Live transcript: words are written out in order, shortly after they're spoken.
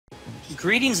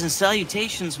Greetings and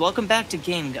salutations. Welcome back to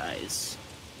Game Guys.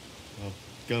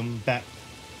 Welcome back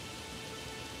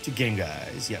to Game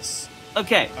Guys. Yes.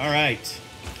 Okay. All right.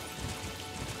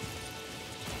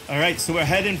 All right. So we're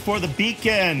heading for the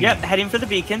beacon. Yep, heading for the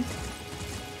beacon.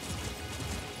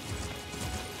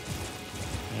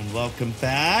 And welcome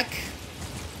back.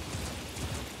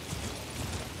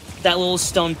 That little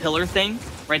stone pillar thing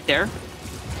right there.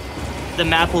 The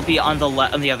map will be on the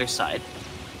on the other side.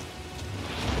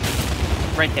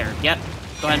 Right there. Yep.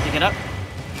 Go ahead and pick it up.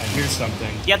 I hear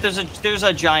something. Yep. There's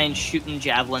a giant shooting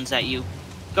javelins at you.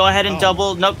 Go ahead and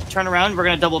double. Nope. Turn around. We're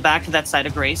gonna double back to that side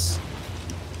of Grace,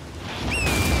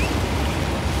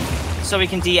 so we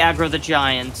can de-aggro the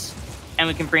giant, and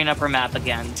we can bring up our map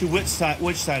again. To which side?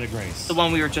 Which side of Grace? The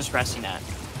one we were just resting at.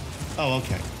 Oh,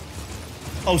 okay.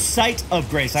 Oh, site of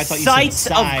Grace. I thought you said side.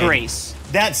 Site of Grace.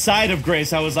 That side of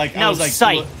Grace. I was like,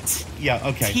 site. Yeah.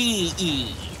 Okay.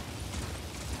 T-E.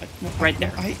 No, right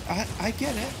there. I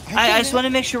get it. I just want to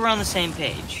make sure we're on the same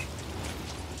page.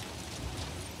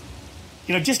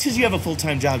 You know, just because you have a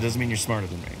full-time job doesn't mean you're smarter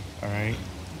than me. All right.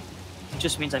 It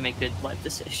just means I make good life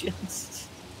decisions.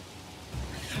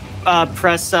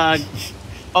 Press.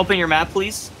 Open your map,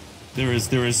 please. There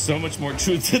is so much more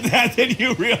truth to that than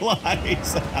you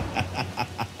realize.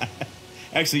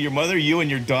 Actually, your mother, you, and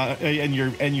your daughter,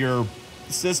 and your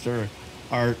sister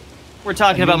are. We're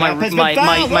talking about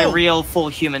my real full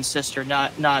human sister,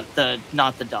 not the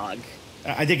dog.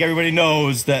 I think everybody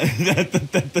knows that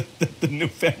the new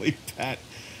family pet,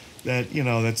 that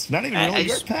that's not even really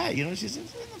your pet. You know, she's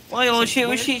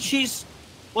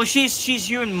she's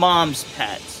you and mom's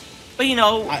pet. But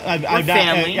we're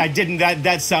family. I didn't.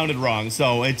 That sounded wrong.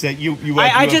 So it's that you.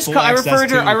 I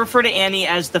refer to Annie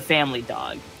as the family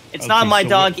dog. It's not my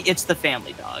dog. It's the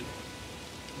family dog.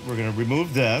 We're gonna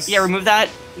remove this. Yeah, remove that.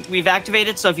 We've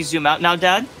activated. So if you zoom out now,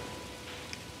 Dad,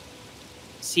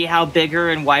 see how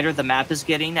bigger and wider the map is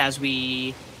getting as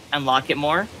we unlock it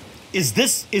more.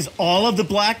 Is all of the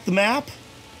black the map?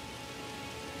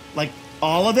 Like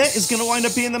all of it is gonna wind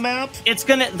up being the map?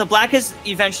 The black is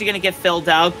eventually gonna get filled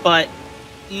out, but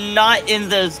not in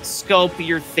the scope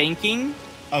you're thinking.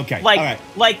 Okay. All right.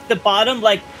 Like the bottom,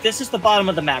 this is the bottom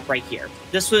of the map right here.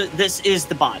 This is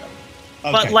the bottom.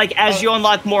 Okay. But as you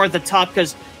unlock more of the top,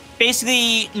 because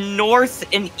basically north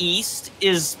and east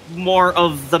is more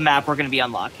of the map we're going to be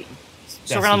unlocking.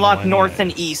 So we're going to unlock north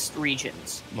and east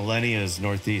regions. Millennia is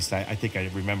northeast. I think I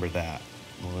remember that.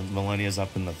 Millennia is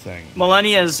up in the thing.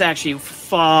 Millennia is actually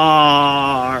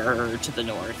far to the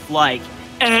north, like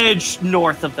edge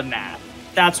north of the map.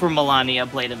 That's where Millennia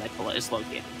Blade of Nicola is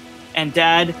located. And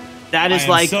Dad, that is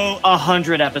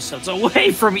 100 episodes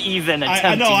away from even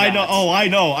attempting that. I know. Oh, I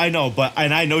know. But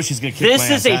I know she's gonna kick my ass.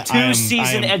 This is a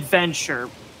 2-season adventure.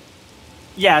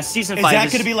 Yeah, season 5. Is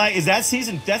that gonna be like? Is that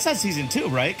season? That's not season 2,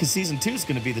 right? Because season 2 is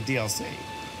gonna be the DLC,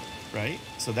 right?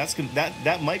 So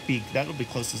that'll be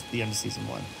close to the end of season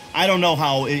 1. I don't know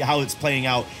how it's playing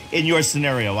out in your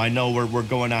scenario. I know we're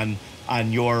going on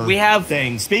your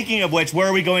thing. Speaking of which, where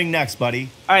are we going next, buddy?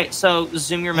 All right, so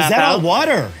zoom your map out. Is that all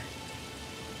water?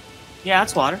 Yeah,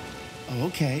 it's water. Oh,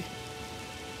 okay.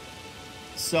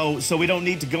 So we don't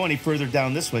need to go any further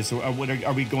down this way. So are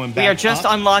we going back? We are just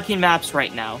unlocking maps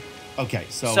right now. Okay,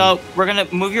 so we're gonna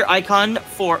move your icon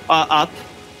for up.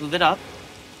 Move it up.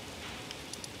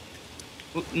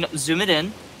 No, zoom it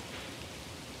in.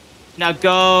 Now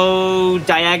go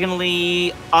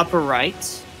diagonally upper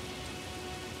right.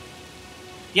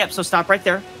 Yep. So stop right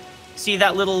there. See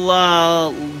that little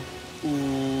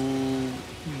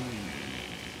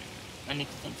I need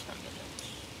to think for a minute.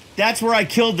 That's where I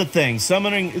killed the thing.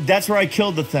 That's where I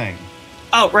killed the thing.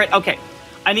 Oh, right. Okay.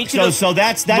 I need you to. So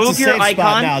that's move a safe your icon.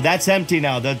 spot now. That's empty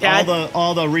now.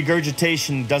 All the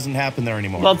regurgitation doesn't happen there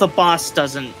anymore. Well, the boss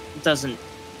doesn't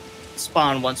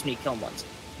spawn once when you kill him once.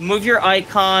 Move your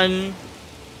icon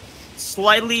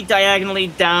slightly diagonally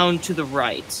down to the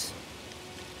right.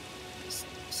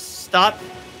 Stop.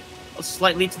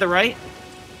 Slightly to the right.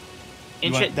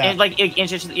 Inch it.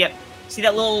 Yep. See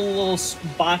that little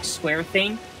box square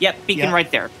thing? Yep, beacon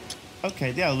right there.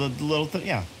 Okay, yeah, little thing,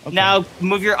 yeah. Okay. Now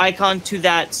move your icon to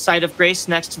that site of Grace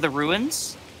next to the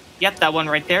ruins. Yep, that one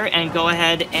right there, and go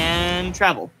ahead and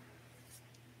travel.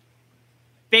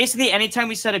 Basically, anytime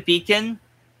we set a beacon,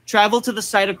 travel to the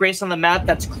site of Grace on the map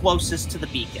that's closest to the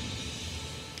beacon.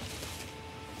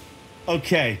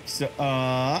 Okay, so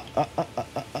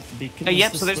beacon.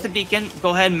 Yep, so there's the beacon.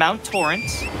 Go ahead and mount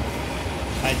Torrent.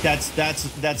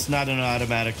 That's not an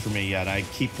automatic for me yet. I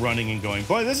keep running and going,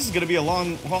 boy, this is going to be a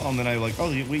long haul. And then I'm like,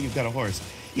 oh, you've got a horse.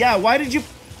 Yeah, why did you...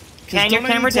 Pan your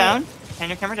camera down. Pan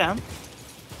your camera down.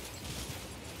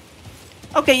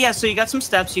 Okay, yeah, so you got some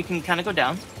steps. You can kind of go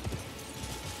down.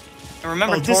 And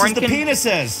remember, this Torin is the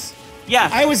penises. Yeah.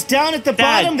 I was down at the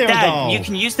bottom there, though. You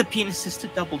can use the penises to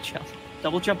double jump.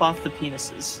 Double jump off the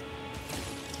penises.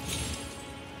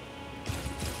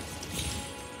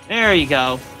 There you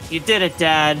go. You did it,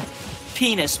 Dad.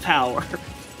 Penis power.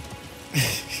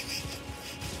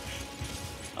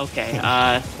 Okay,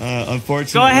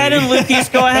 unfortunately. Go ahead and loot these.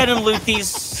 Go ahead and loot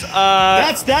these.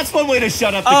 That's one way to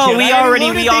shut up the kid. I've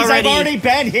already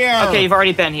been here. Okay, you've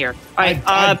already been here. All right,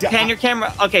 pan your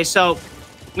camera. Okay, so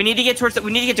we need to get towards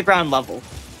we need to get to ground level.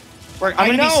 I'm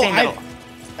gonna be saying that.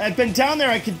 I've been down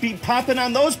there. I could be popping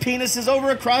on those penises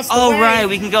over across the way. Oh, right,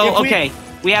 we can go. Okay,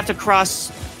 we have to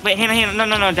cross. Wait, hang on.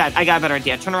 No, Dad. I got a better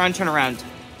idea. Turn around.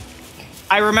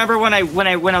 I remember when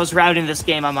I was routing this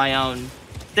game on my own.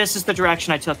 This is the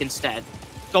direction I took instead.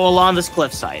 Go along this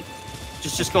cliffside.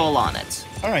 Just go along it.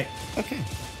 All right. Okay.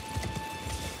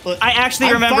 Well, I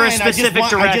actually remember a specific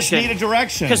direction. I just need a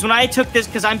direction. Because when I took this,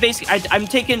 because I'm basically, I'm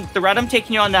taking the route I'm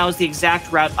taking you on now is the exact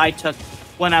route I took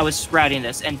when I was routing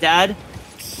this. And Dad,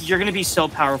 you're gonna be so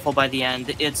powerful by the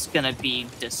end. It's gonna be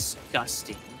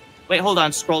disgusting. Wait, hold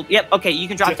on. Scroll. Yep. Okay, you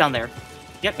can drop down there.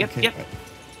 Yep.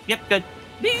 Yep. Good.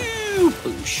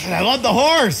 Boosh. I love the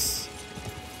horse.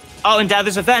 Oh, and Dad,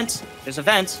 there's a vent. There's a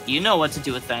vent. You know what to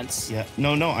do with vents. Yeah.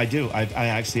 No, I do. I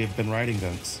actually have been riding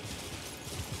vents.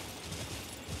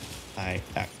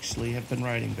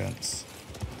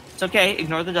 It's okay.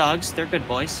 Ignore the dogs. They're good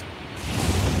boys.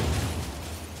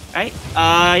 All right.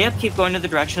 Yep. Keep going to the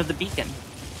direction of the beacon.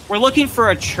 We're looking for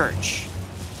a church.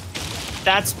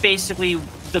 That's basically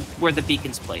where the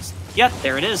beacon's placed. Yep.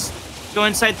 There it is. Go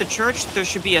inside the church. There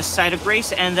should be a site of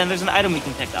grace, and then there's an item we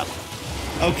can pick up.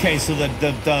 Okay, so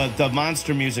the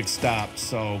monster music stops.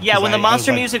 So yeah, when the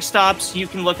monster music stops, you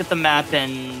can look at the map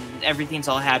and everything's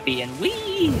all happy and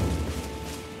whee!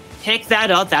 Pick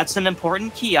that up. That's an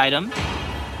important key item.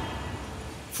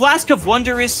 Flask of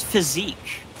Wondrous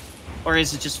Physique, or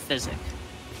is it just physic?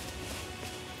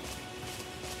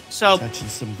 So touching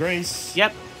some grace.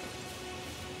 Yep.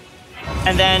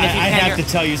 And then if you I have to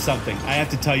tell you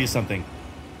something.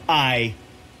 I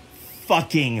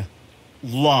fucking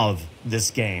love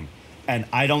this game, and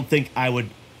I don't think I would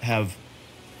have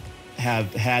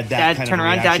had that Dad, kind turn of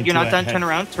around, reaction. Dad, you're not done. Turn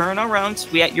around.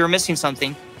 You're missing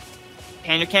something.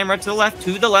 Pan your camera to the left,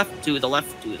 to the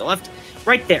left.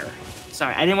 Right there.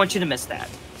 Sorry, I didn't want you to miss that.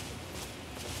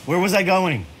 Where was I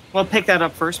going? Well, pick that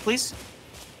up first, please.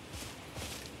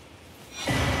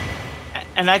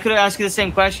 And I could ask you the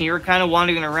same question. You were kind of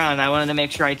wandering around. I wanted to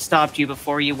make sure I'd stopped you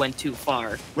before you went too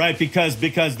far. Right, because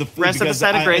the rest at the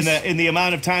site of grace. In the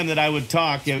amount of time that I would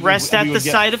talk, rest at the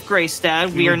site of grace,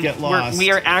 Dad. We would get lost.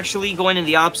 We are actually going in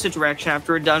the opposite direction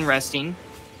after we're done resting.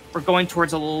 We're going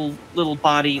towards a little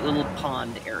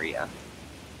pond area.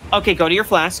 Okay, go to your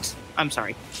flasks. I'm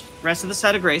sorry. Rest at the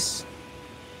site of grace.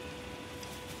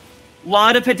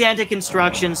 Lot of pedantic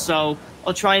instructions, so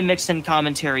I'll try and mix in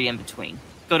commentary in between.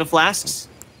 Go to flasks.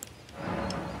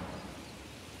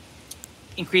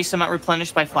 Increase amount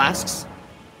replenished by flasks.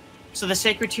 So the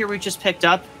sacred tier we just picked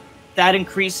up, that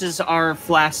increases our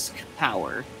flask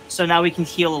power. So now we can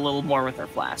heal a little more with our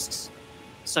flasks.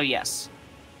 So yes.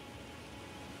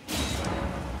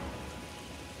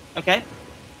 Okay.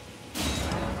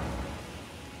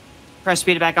 Press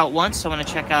speed back out once. I want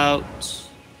to check out...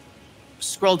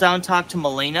 Scroll down, talk to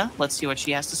Melina. Let's see what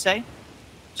she has to say.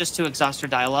 Just to exhaust her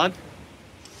dialogue.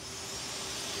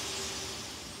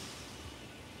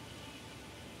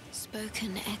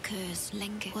 Spoken echoes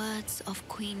linger words of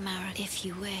Queen Mara, if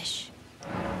you wish.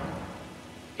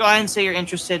 Go ahead and say you're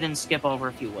interested and skip over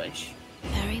if you wish.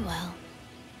 Very well.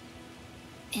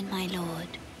 In my lord,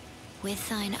 with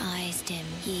thine eyes dim,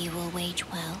 ye will wage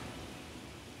well.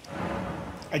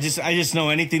 I just know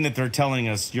anything that they're telling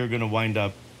us, you're going to wind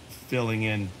up filling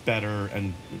in better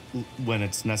and when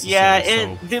it's necessary.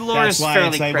 Yeah, the lore is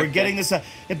fairly cryptic. We're getting this,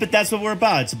 but that's what we're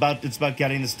about. It's about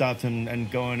getting the stuff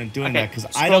and going and doing that. Because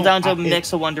I scroll down to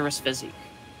mix a wondrous physique.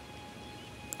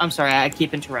 I'm sorry, I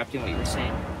keep interrupting what you were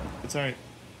saying. It's all right.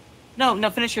 No,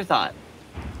 finish your thought.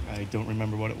 I don't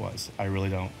remember what it was. I really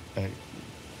don't.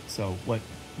 So what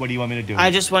do you want me to do?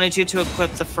 I just wanted you to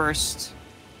equip the first.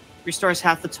 Restores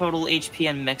half the total HP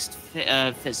and mixed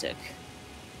physic.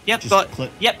 Yep,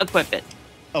 equip it.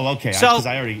 Oh, okay. So,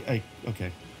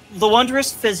 okay. The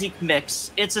Wondrous Physique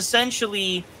Mix, it's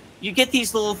essentially, you get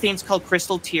these little things called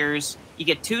crystal tiers. You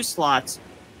get 2 slots.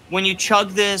 When you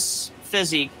chug this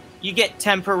physique, you get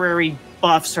temporary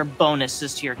buffs or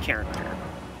bonuses to your character.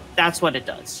 That's what it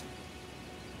does.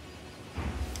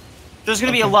 There's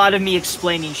going to be a lot of me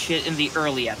explaining shit in the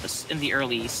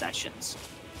early sessions.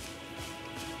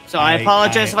 So I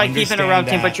apologize if I keep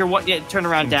interrupting, but turn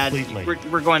around, completely.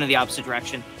 Dad. We're going in the opposite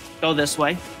direction. Go this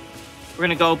way. We're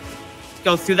gonna go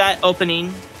through that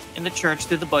opening in the church,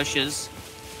 through the bushes,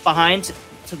 behind,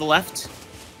 to the left.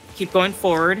 Keep going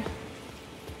forward.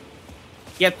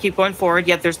 Yep, keep going forward.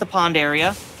 Yep, there's the pond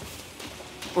area.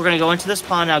 We're gonna go into this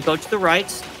pond now. Go to the right,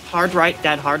 hard right,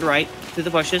 Dad, hard right, through the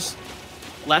bushes.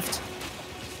 Left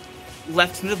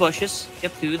through the bushes.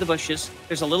 Yep, through the bushes.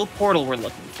 There's a little portal we're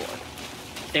looking for.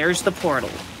 There's the portal.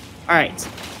 All right.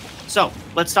 So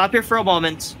let's stop here for a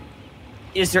moment.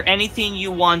 Is there anything you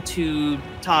want to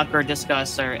talk or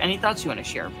discuss, or any thoughts you want to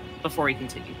share before we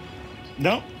continue?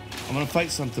 No, I'm gonna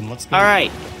fight something. Let's go. All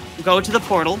right. Go to the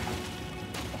portal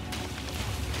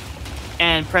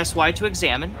and press Y to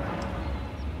examine.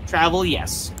 Travel,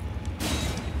 yes.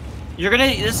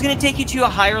 This is gonna take you to a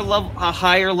higher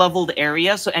leveled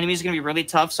area, so enemies are gonna be really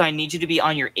tough. So I need you to be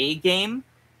on your A game,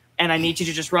 and I need you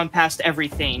to just run past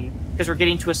everything because we're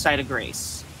getting to a site of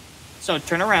grace. So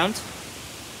turn around.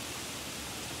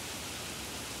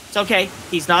 It's okay.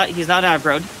 He's not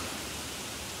aggroed.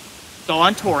 Go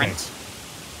on torrent.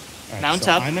 Okay. Right, Mount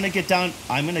so up. I'm gonna get down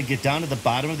to the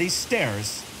bottom of these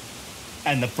stairs.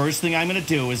 And the first thing I'm going to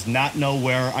do is not know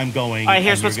where I'm going. All right,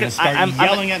 here's what's going to start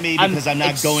yelling at me because I'm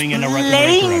not going in the right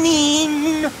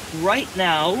direction. Right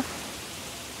now,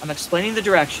 I'm explaining the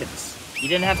directions. You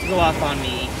didn't have to go off on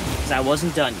me because I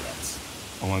wasn't done yet.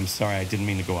 Oh, I'm sorry. I didn't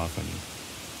mean to go off on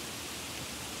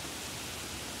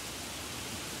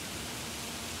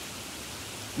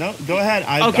you. No, go ahead.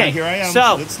 Okay, here I am.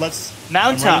 So let's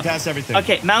mount up. Past everything.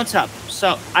 Okay, mount up.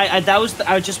 So I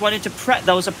just wanted to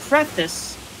that was a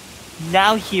preface.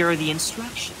 Now here are the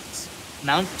instructions.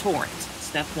 Mount torrent.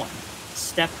 Step 1.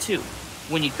 Step 2.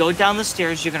 When you go down the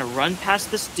stairs, you're gonna run past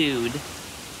this dude.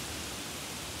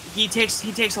 He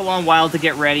takes a long while to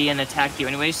get ready and attack you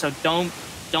anyway, so don't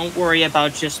worry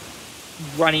about just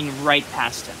running right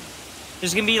past him.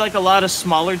 There's gonna be like a lot of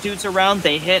smaller dudes around.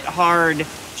 They hit hard.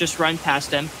 Just run past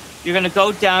him. You're gonna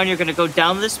go down. You're gonna go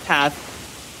down this path.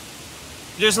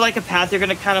 There's like a path you're going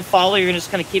to kind of follow. You're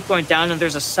just going to keep going down, and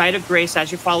there's a site of grace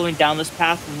as you're following down this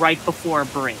path right before a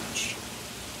bridge.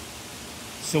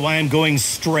 So I am going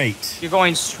straight. You're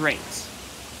going straight.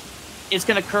 It's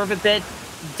going to curve a bit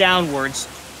downwards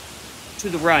to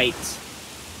the right.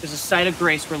 There's a site of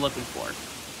grace we're looking for.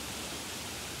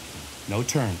 No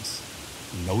turns.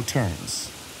 No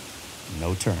turns.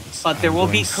 No turns. But there will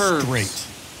be curves. Straight.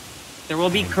 There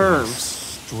will be curves.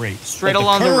 Straight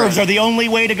along the road. Curves are the only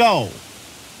way to go.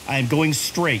 I am going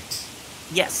straight.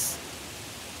 Yes.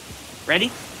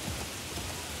 Ready?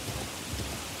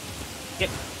 Yep.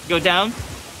 Go down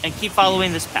and keep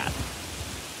following this path.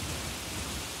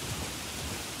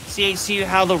 See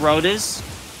how the road is?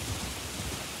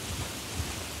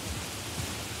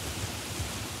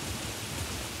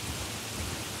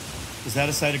 Is that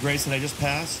a site of grace that I just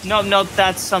passed? No,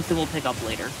 that's something we'll pick up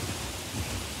later.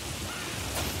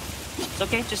 It's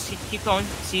okay, just keep going.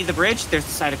 See the bridge? There's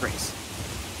the site of grace.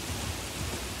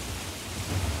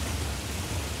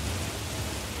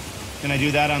 Can I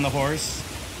do that on the horse?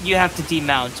 You have to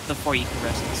demount before you can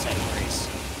rest at the site of grace.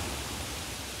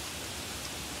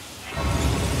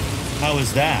 How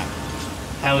is that?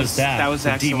 That was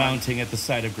excellent. Demounting at the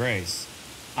site of grace.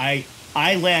 I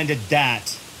landed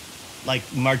that like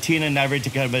Martina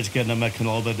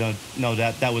Navratilova. No,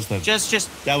 that was the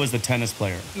that was the tennis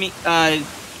player.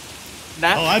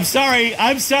 Matt? Oh, I'm sorry.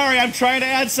 I'm trying to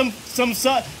add some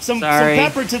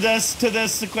pepper to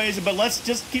this equation, but let's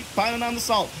just keep piling on the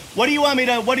salt. What do you want me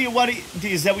to?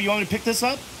 Is that what you want me to pick this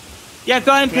up? Yeah,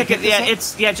 go ahead and pick it.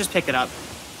 Yeah, just pick it up.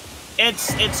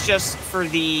 It's just for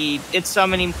it's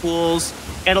summoning pools.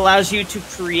 It allows you to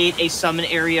create a summon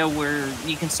area where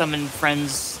you can summon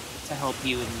friends to help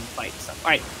you and fight stuff.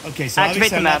 All right. Okay, so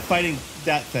activate obviously the map. I'm not fighting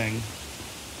that thing.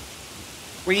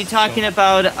 Were you talking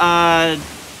about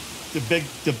the big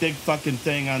fucking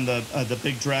thing on the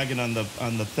big dragon on the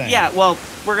thing? Yeah, well,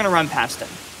 we're gonna run past him,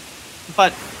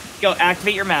 but go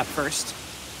activate your map first.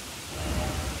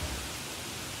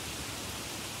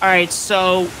 All right,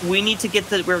 so we need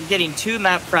to we're getting 2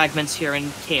 map fragments here in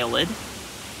Caelid.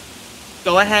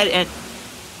 Go ahead and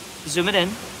zoom it in.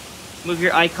 Move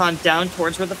your icon down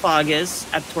towards where the fog is,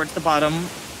 towards the bottom,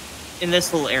 in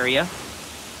this little area.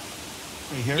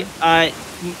 Right here?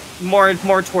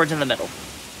 More towards in the middle.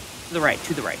 To the right.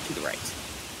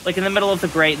 Like in the middle of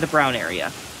the brown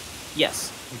area.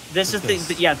 Yes. This is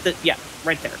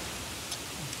right there.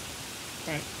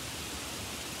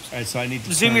 All right, so I need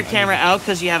to zoom your camera out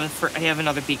because you have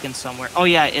another beacon somewhere. Oh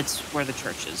yeah, it's where the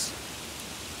church is.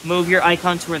 Move your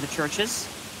icon to where the church is.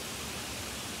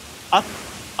 Up,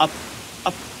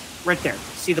 right there.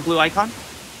 See the blue icon?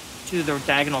 to the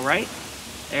diagonal right.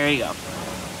 There you go.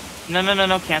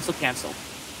 No. Cancel.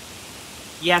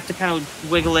 You have to kind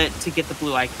of wiggle it to get the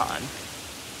blue icon.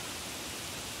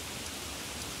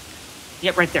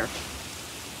 Yep, right there.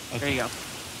 Okay. There you go.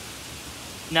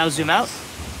 Now zoom out.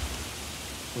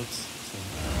 Whoops.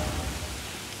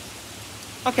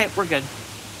 Okay, we're good.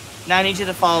 Now I need you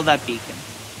to follow that beacon.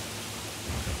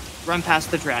 Run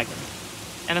past the dragon.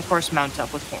 And of course, mount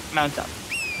up. Mount up.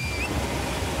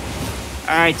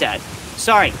 Alright, Dad.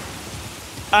 Sorry.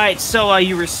 Alright, so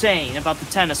you were saying about the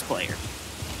tennis player.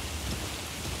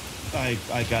 I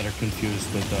got her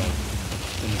confused with,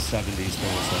 in the 70s,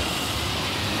 there was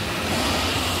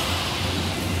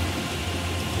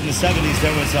in the 70s,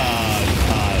 there was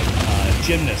a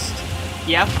gymnast.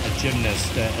 Yeah. A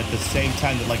gymnast. At the same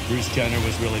time that, like, Bruce Jenner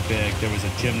was really big, there was a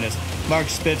gymnast. Mark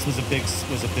Spitz was a big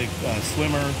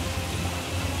swimmer.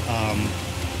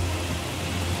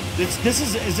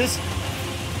 Is this...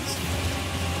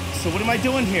 So what am I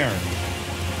doing here?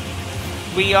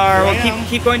 We are... Well,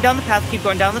 keep going down the path. Keep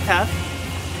going down the path.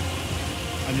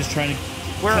 I'm just trying to...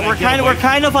 We're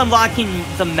kind of unlocking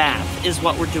the map is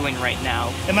what we're doing right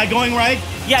now. Am I going right?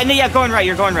 Yeah, no, going right.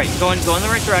 You're going right. Going in the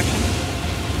right direction.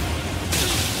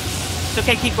 It's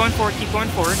okay. Keep going forward. Keep going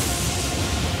forward.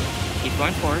 Keep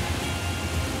going forward.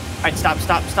 All right, stop.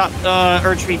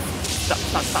 Urge tree.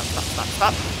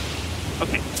 Stop.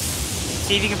 Okay.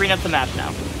 See if you can bring up the map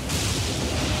now.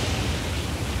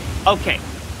 Okay.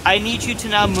 I need you to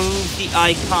now move the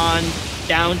icon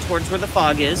down towards where the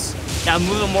fog is. Now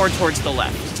move it more towards the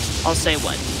left. I'll say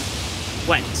when.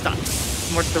 When. Stop.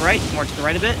 More to the right. More to the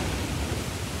right a bit.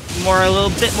 A little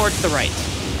bit more to the right.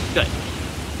 Good.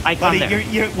 Icon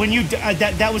there. When you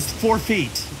that was 4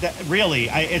 feet. Really,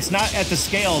 it's not at the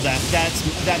scale that's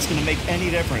going to make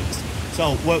any difference.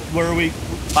 So where are we?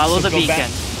 Follow the beacon. Back.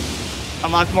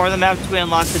 Unlock more of the map until we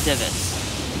unlock the divots.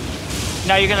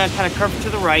 Now you're going to kind of curve to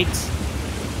the right.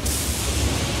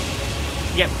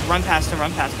 Yep, run past him.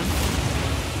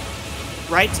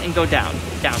 Right, and go downwards.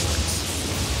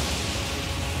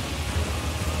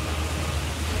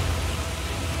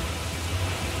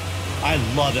 I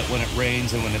love it when it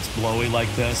rains and when it's blowy like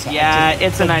this. Yeah,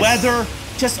 it's a nice... weather,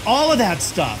 just all of that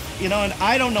stuff, you know, and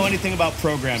I don't know anything about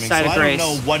programming, so I don't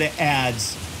know what it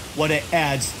adds, what it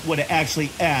actually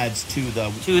adds to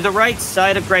the... To the right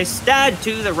side of grace. Dad,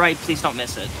 to the right. Please don't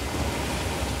miss it.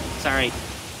 Sorry.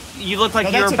 You look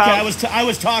like you're about... Okay. I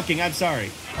was talking. I'm sorry.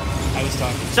 I was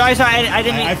talking. Sorry. I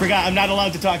didn't mean... I forgot. I'm not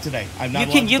allowed to talk today.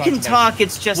 You can talk.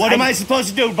 It's just... What am I supposed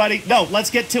to do, buddy? No,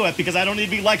 let's get to it, because I don't need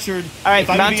to be lectured. All right, if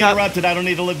I'm going to be interrupted, I don't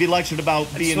need to be lectured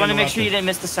about being interrupted. I just want to make sure you didn't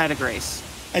miss the side of grace.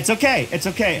 It's okay.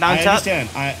 I understand.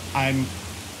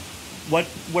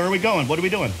 Where are we going? What are we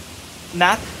doing?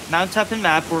 Mount up and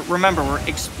map. Remember,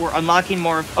 we're unlocking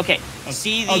more. Okay.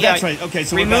 See the... Oh, that's right. Okay,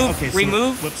 so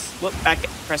remove. Whoops. Back.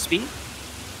 Press B.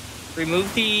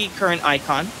 Remove the current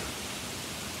icon.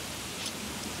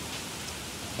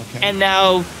 Okay. And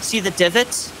now see the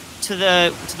divot to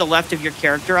the left of your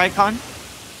character icon.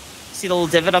 See the little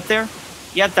divot up there?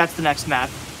 Yep, that's the next map.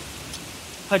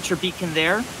 Put your beacon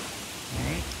there. All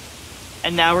right.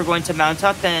 And now we're going to mount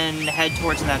up and head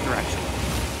towards that direction.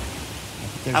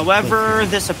 However,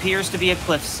 this appears to be a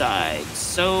cliffside,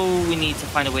 so we need to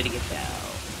find a way to get down.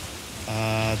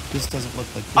 This doesn't look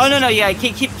like... Oh, no, yeah,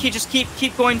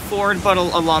 keep going forward, but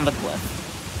along the cliff.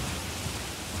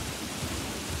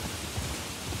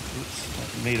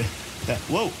 Oops, made that...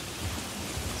 Whoa!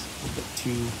 It's a little bit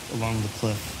too along the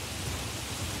cliff.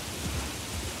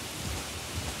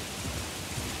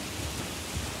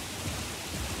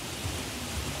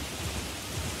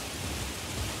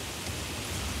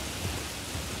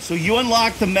 So you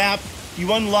unlock the map,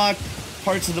 you unlock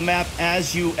parts of the map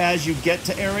as you get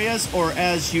to areas, or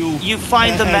as you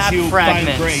find the map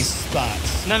fragments. Find gray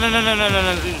spots. No.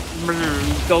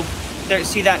 Go there.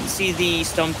 See the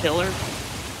stone pillar?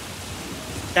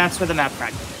 That's where the map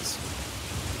fragment is.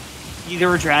 There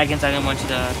were dragons. I didn't want you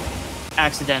to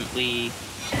accidentally.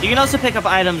 You can also pick up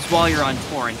items while you're on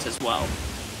torrent as well.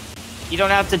 You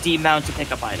don't have to demount to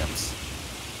pick up items.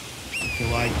 Okay,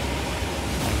 well, I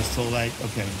was told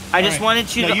okay. I just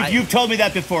wanted you to... You've told me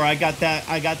that before. I got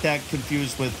that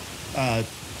confused with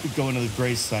going to the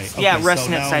Grace site. Okay, yeah,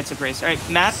 resting at sites of Grace. All right,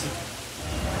 map.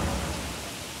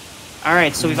 All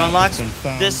right, so we've unlocked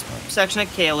this section of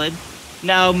Caelid.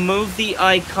 Now move the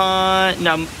icon.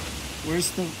 Now,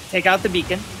 where's the... Take out the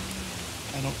beacon.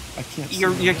 I can't see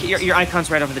your icon's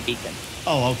right over the beacon.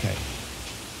 Oh, okay.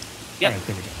 Yep. All right,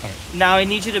 there we go. All right. Now I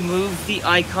need you to move the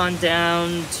icon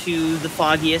down to the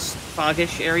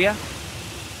foggish area.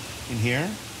 In here?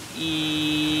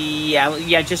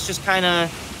 Yeah, just kind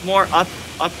of more up.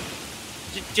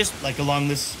 Just like along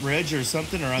this ridge or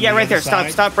something, or on yeah, the right other there.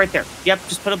 side? Stop right there. Yep,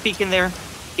 just put a beacon there.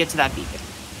 Get to that beacon.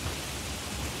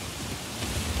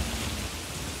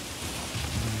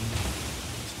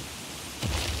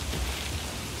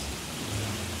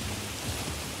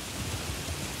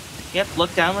 Yep,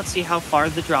 look down. Let's see how far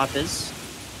the drop is.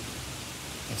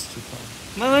 That's too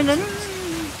far. No.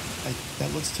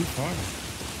 That looks too far.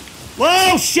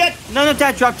 Whoa, shit! No,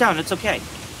 Dad, drop down. It's okay.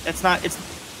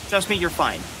 Trust me, you're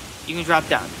fine. You can drop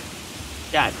down.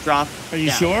 Dad, drop Are you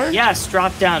down. sure? Yes,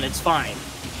 drop down. It's fine.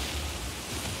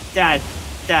 Dad,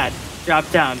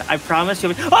 drop down. I promise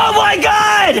you. Oh my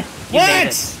God!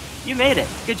 What? You made it.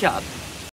 Good job.